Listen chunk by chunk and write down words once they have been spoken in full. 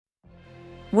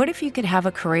What if you could have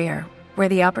a career where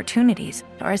the opportunities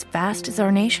are as vast as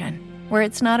our nation, where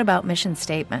it's not about mission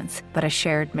statements, but a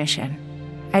shared mission?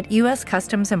 At U.S.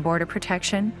 Customs and Border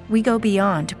Protection, we go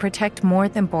beyond to protect more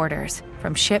than borders.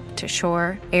 From ship to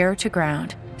shore, air to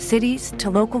ground, cities to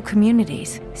local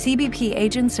communities, CBP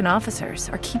agents and officers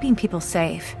are keeping people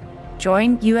safe.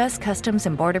 Join U.S. Customs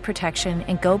and Border Protection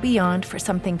and go beyond for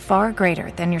something far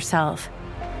greater than yourself.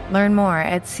 Learn more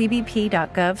at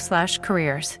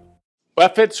cbp.gov/careers.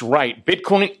 Buffett's right.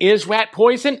 Bitcoin is rat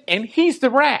poison, and he's the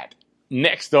rat.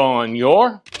 Next on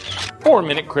your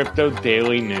 4-Minute Crypto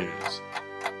Daily News.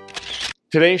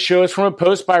 Today's show is from a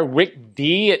post by Rick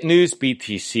D. at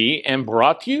NewsBTC and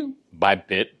brought to you by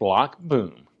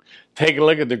BitBlockBoom. Take a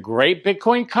look at the Great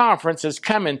Bitcoin Conference that's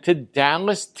coming to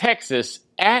Dallas, Texas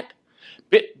at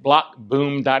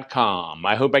bitblockboom.com.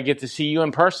 I hope I get to see you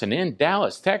in person in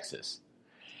Dallas, Texas.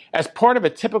 As part of a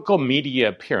typical media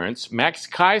appearance, Max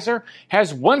Kiser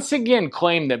has once again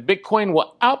claimed that Bitcoin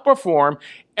will outperform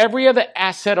every other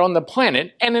asset on the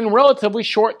planet and in relatively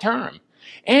short term,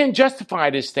 and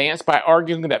justified his stance by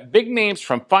arguing that big names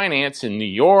from finance in New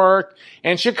York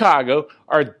and Chicago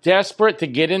are desperate to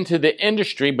get into the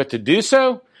industry, but to do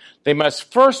so, they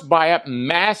must first buy up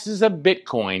masses of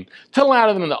Bitcoin to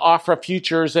allow them to offer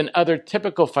futures and other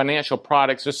typical financial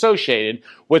products associated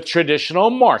with traditional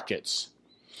markets.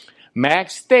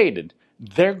 Max stated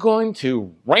they're going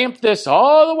to ramp this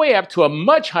all the way up to a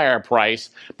much higher price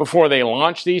before they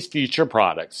launch these future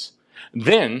products.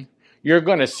 Then you're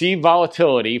going to see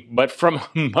volatility, but from a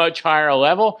much higher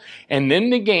level, and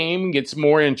then the game gets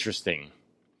more interesting.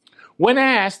 When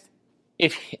asked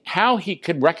how he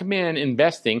could recommend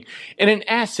investing in an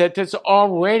asset that's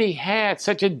already had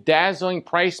such a dazzling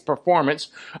price performance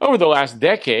over the last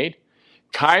decade,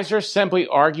 Kiser simply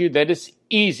argued that it's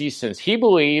easy since he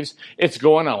believes it's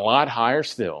going a lot higher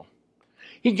still.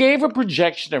 He gave a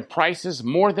projection of prices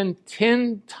more than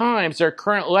 10 times their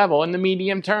current level in the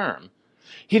medium term.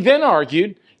 He then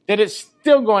argued that it's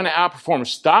still going to outperform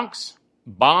stocks,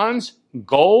 bonds,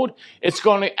 gold. It's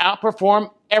going to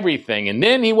outperform everything. And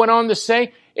then he went on to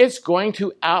say it's going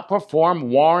to outperform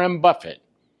Warren Buffett.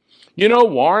 You know,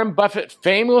 Warren Buffett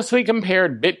famously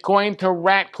compared Bitcoin to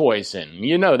rat poison.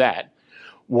 You know that.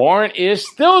 Warren is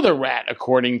still the rat,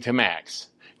 according to Max.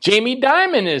 Jamie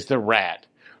Dimon is the rat.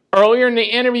 Earlier in the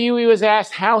interview, he was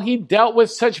asked how he dealt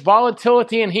with such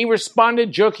volatility, and he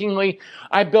responded jokingly,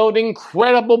 I build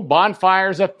incredible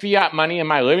bonfires of fiat money in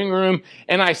my living room,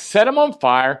 and I set them on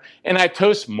fire, and I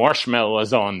toast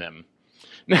marshmallows on them.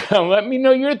 Now, let me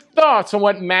know your thoughts on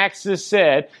what Max has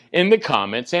said in the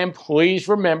comments, and please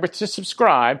remember to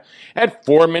subscribe at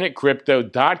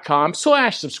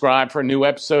 4minutecrypto.com/subscribe for a new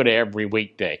episode every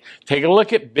weekday. Take a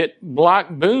look at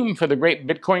BitBlockBoom for the Great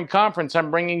Bitcoin Conference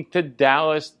I'm bringing to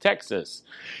Dallas, Texas.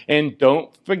 And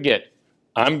don't forget,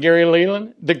 I'm Gary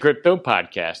Leland, the Crypto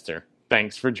Podcaster.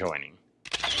 Thanks for joining.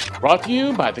 Brought to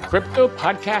you by the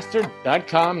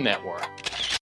CryptoPodcaster.com network.